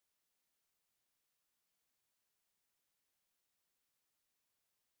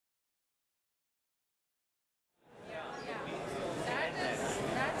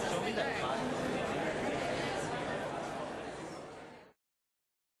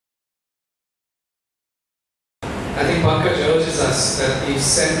I think Pankaj urges us that the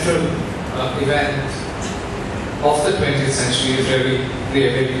central event of the 20th century is really the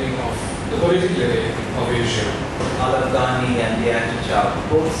awakening of the political awakening of Asia. Al-Afghani and Liang Qichao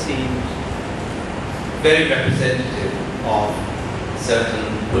both seemed very representative of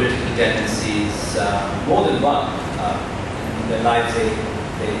certain political tendencies, more than one. In their lives they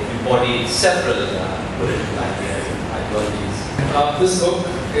embodied several political ideas and ideologies. This book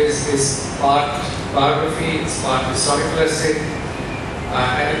is part biography, it's part historical essay,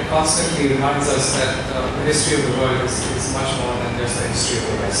 and it constantly reminds us that the history of the world is much more than just the history of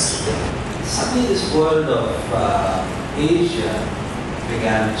the West. Suddenly this world of Asia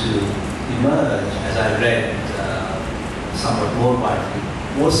began to emerge as I read somewhat more widely,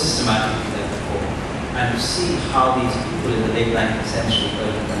 more systematically than before, and to see how these people in the late 19th century,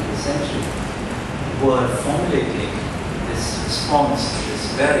 early 20th century were formulating this response to this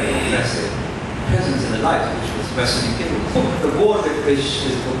very aggressive presence in the life, which was Western imperialism. The war with which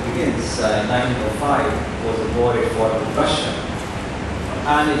this book begins in 1905 was a war it fought with Russia,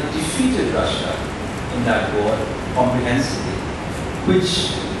 and it defeated Russia in that war comprehensively,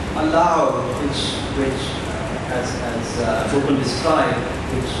 which allowed, as Tagore described,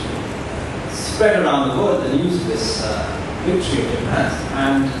 which spread around the world the news of this victory of Japan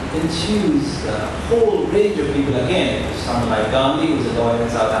and enthused a whole range of people again. Someone like Gandhi, who was a lawyer in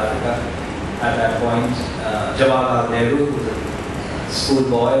South Africa at that point, Jamal, who was a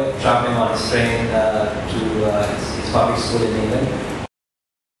schoolboy traveling on his train to his public school in England.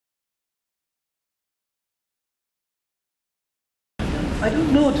 I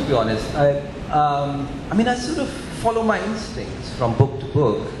don't know, to be honest. I mean, I sort of follow my instincts from book to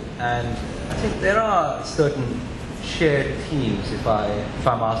book, and I think there are certain shared themes if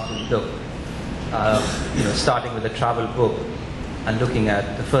I'm asked to look. Starting with a travel book and looking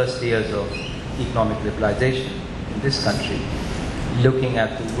at the first years of economic liberalization in this country, looking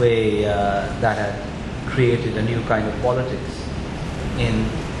at the way that had created a new kind of politics in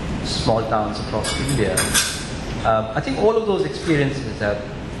small towns across India. I think all of those experiences have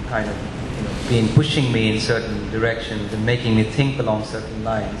kind of been pushing me in certain directions and making me think along certain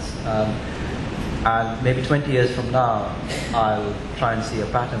lines. And maybe 20 years from now, I'll try and see a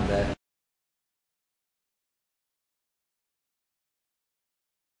pattern there.